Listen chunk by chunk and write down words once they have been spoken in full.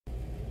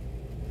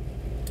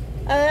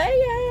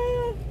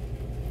Hey,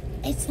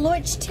 it's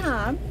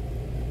lunchtime.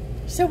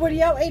 So what are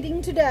y'all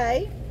eating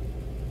today?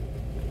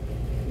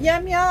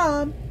 Yum,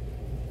 yum.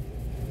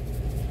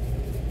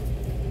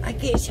 I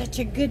get such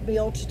a good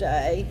meal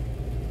today.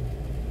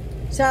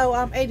 So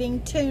I'm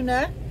eating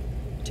tuna.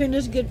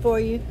 Tuna's good for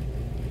you.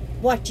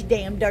 Watch your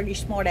damn dirty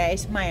smart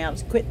ass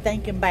mouths. Quit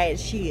thinking bad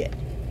shit.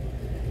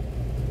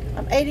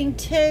 I'm eating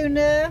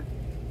tuna.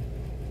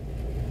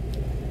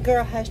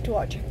 Girl has to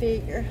watch her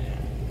figure.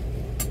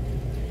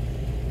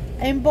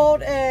 And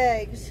boiled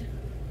eggs.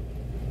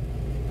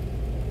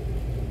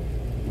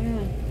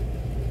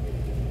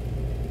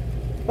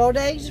 Boiled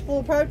eggs is full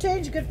of protein.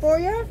 It's good for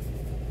you.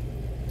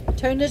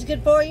 Tuna's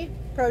good for you.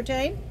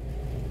 Protein.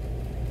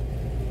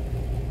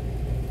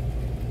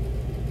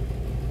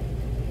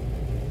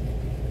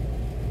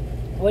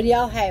 What are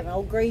y'all having?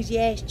 Old greasy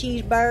ass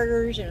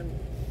cheeseburgers and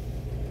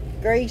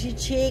greasy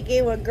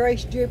chicken with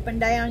grease dripping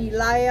down your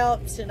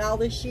laps and all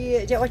this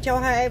shit. Is that what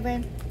y'all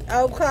having?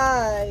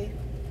 Okay.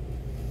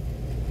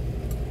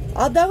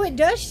 Although it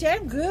does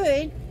sound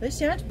good. This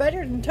sounds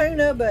better than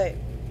tuna, but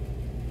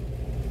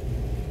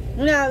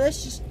you know,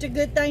 that's just a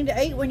good thing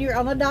to eat when you're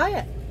on a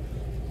diet.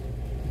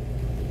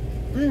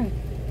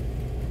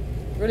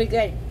 Really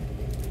good.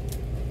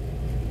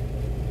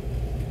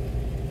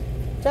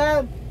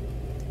 So,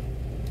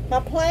 my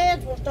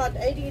plans was not to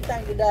eat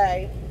anything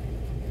today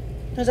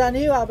because I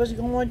knew I was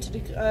going to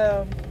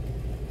the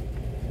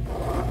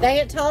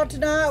dance hall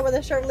tonight where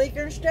they serve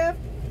liquor and stuff.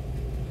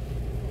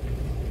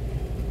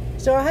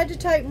 So I had to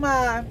take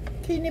my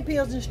kidney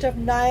pills and stuff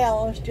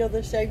now and still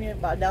this evening.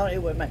 If I don't,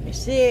 it would make me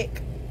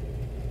sick.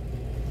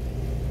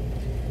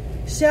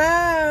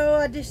 So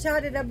I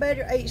decided I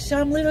better eat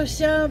some little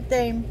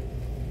something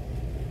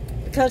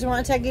because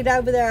once I get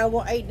over there I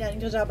won't eat nothing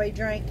because I'll be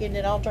drinking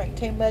and I'll drink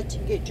too much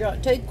and get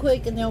drunk too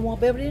quick and then I won't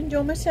be able to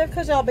enjoy myself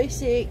because I'll be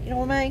sick, you know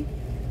what I mean?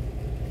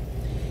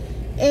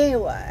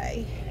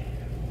 Anyway,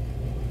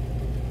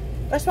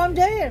 that's what I'm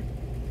doing.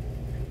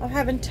 I'm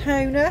having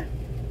tuna.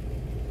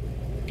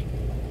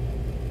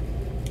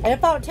 And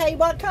if I don't tell you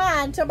what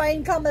kind, somebody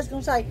in the comments is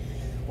going to say,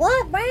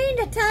 what brand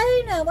of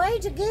tuna?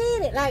 Where'd you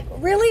get it? Like,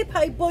 really,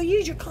 people?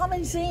 Use your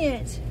common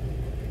sense.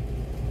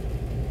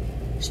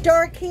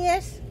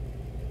 StarKist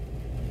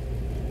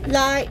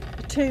Light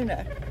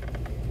Tuna.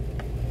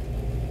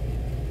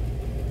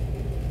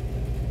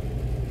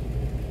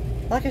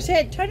 Like I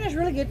said, tuna's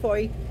really good for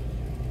you.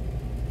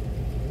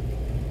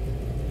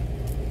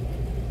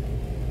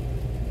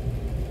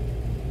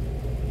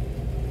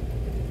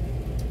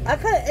 I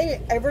could eat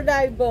it every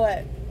day,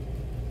 but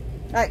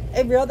like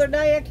every other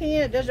day I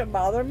can. It doesn't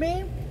bother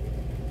me.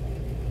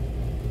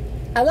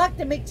 I like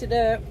to mix it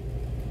up.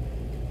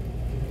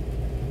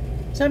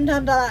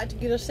 Sometimes I like to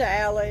get a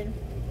salad.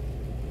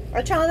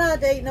 I try not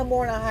to eat no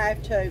more than I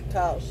have to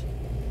because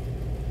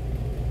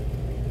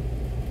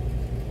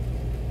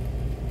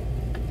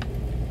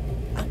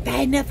I'm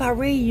bad enough I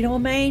read, you know what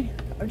I mean?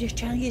 I'm just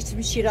trying to get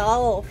some shit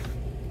off.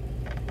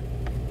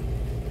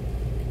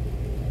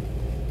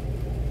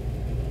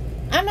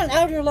 I'm an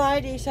older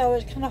lady, so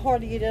it's kind of hard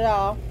to get it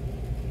off.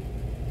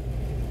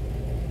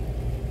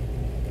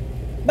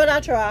 But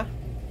I try.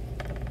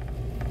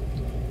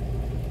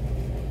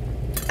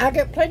 I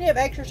get plenty of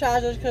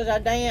exercises because I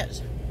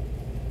dance.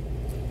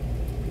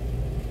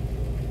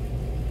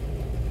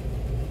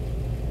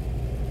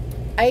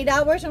 $8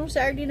 hours on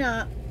Saturday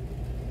night.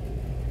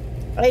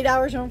 8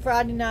 hours on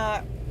Friday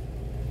night.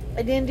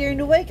 And then during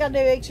the week I do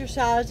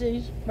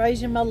exercises.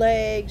 Raising my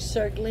legs,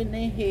 circling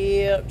the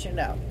hips, you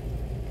know.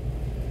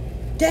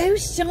 Do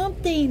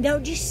something.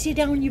 Don't just sit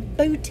on your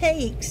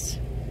boutiques.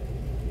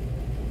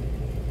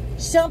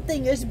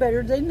 Something is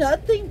better than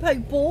nothing,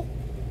 people.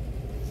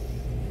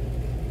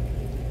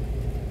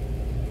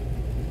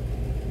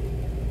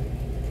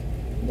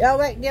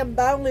 Y'all eating them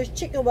boneless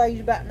chicken wings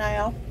about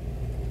now.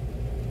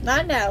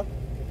 I know.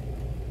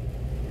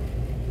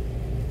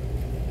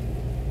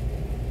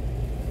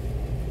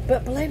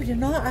 But believe it or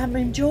not, I'm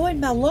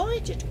enjoying my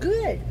lunch. It's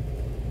good.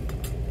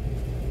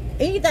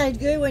 Anything's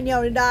good when you're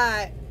on a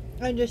diet.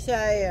 I'm just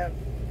saying.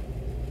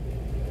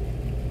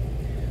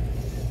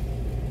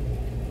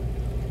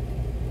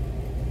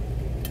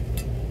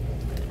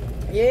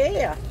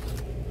 Yeah.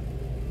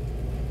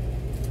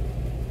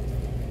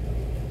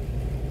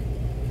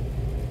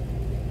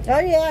 Oh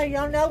yeah,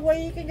 y'all know where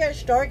you can get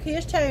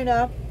StarKist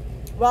tuna.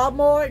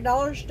 Walmart,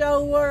 Dollar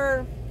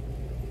Store.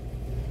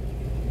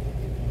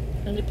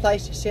 Any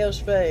place that sells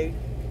food.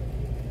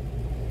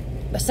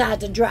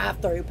 Besides the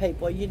drive-through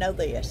people, you know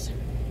this.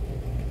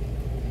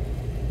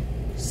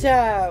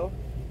 So,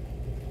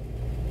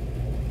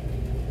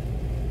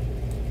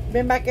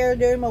 been back there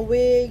doing my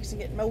wigs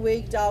and getting my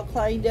wigs all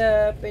cleaned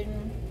up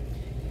and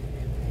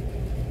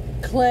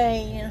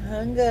clean and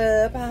hung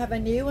up. I have a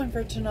new one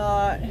for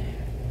tonight.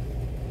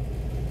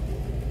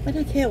 But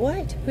I can't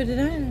wait to put it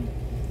on.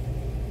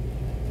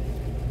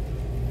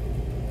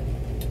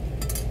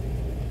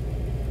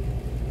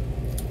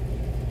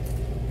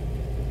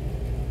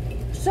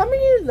 Some of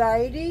you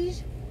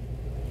ladies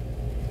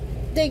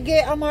that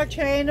get on my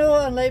channel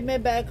and leave me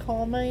back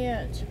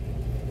comments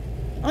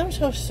I'm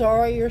so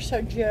sorry you're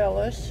so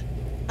jealous.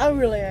 I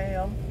really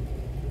am.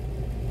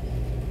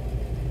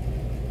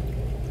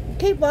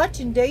 Keep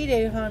watching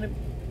Dee, honey.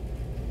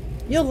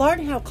 You'll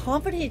learn how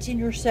confidence in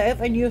yourself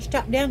and you'll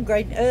stop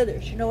downgrading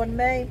others. You know what I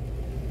mean?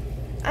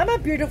 I'm a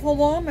beautiful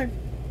woman.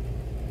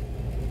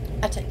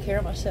 I take care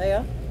of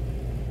myself.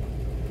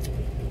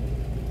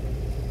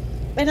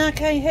 And I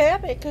can't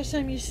help it because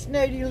some of you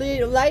snooty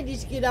little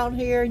ladies get on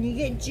here and you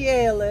get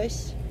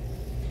jealous.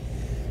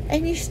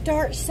 And you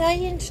start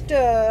saying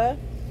stuff.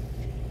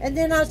 And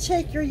then I'll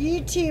check your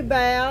YouTube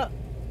out.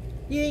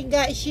 You ain't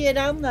got shit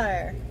on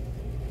there.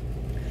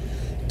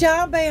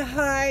 Don't be a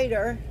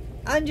hater.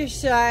 I'm just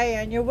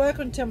saying, you're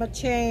welcome to my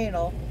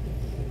channel.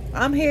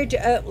 I'm here to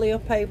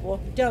uplift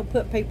people. Don't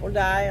put people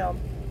down.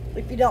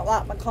 If you don't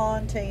like my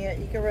content,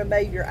 you can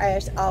remove your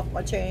ass off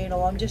my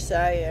channel. I'm just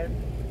saying.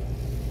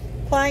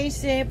 Plain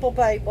simple,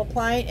 people.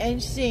 Plain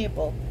and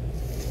simple.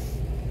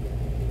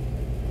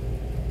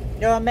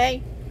 You know what I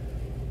mean?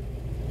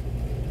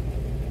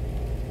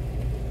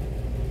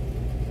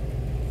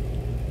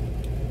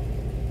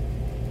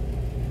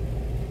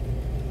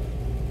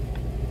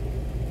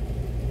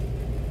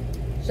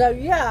 So,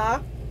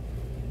 yeah.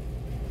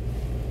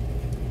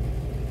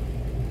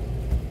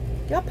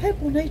 Y'all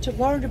people need to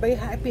learn to be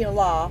happy in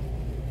life.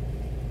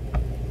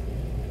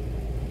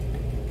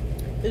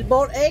 This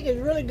boiled egg is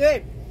really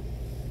good.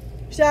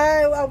 So,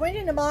 I went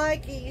into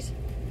Mikey's.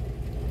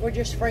 We're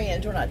just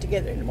friends. We're not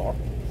together anymore.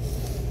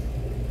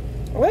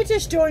 I went to the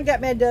store and got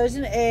me a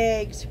dozen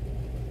eggs.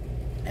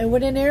 And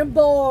went in there and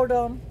boiled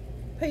them.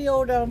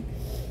 Peeled them.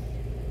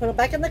 Put them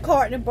back in the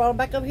carton and brought them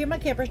back over here in my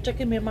camper. Stuck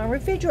them in my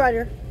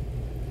refrigerator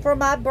for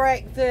my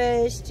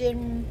breakfast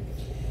and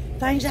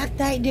things like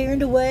that during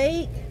the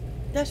week.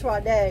 That's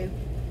what I do.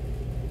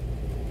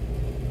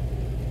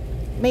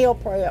 Meal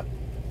prep.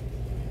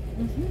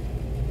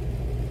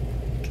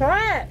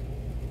 Try it.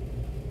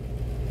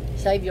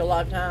 Save you a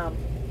lot of time.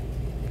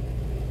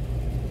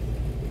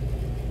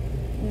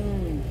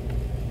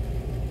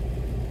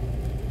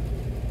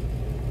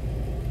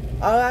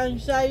 All I can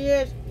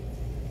say is,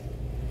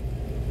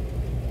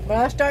 when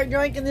I start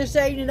drinking this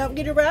evening, don't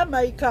get around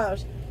me,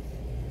 because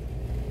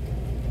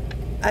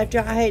after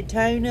I had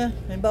tuna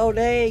and boiled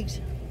eggs,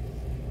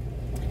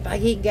 if I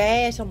get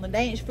gas on the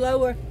dance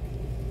floor,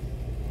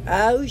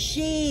 oh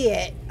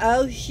shit,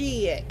 oh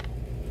shit.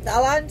 That's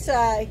all I can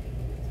say.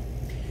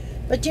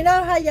 But you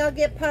know how y'all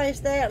get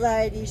past that,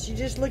 ladies? You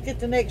just look at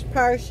the next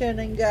person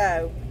and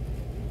go,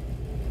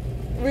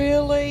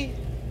 really?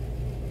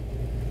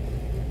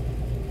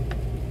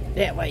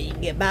 That way you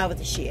can get by with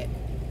the shit.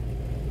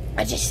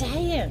 I'm just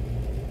saying.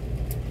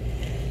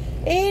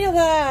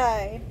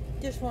 Anyway,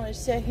 just want to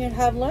sit here and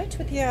have lunch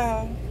with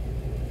y'all.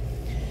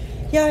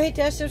 Y'all hit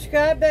that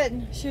subscribe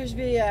button. Share this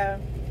video.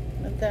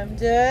 A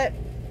thumbs up.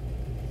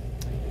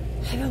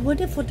 Have a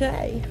wonderful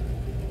day.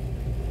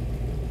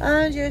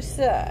 I'm just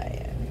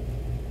saying.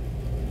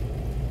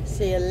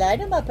 See you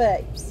later, my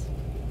peeps.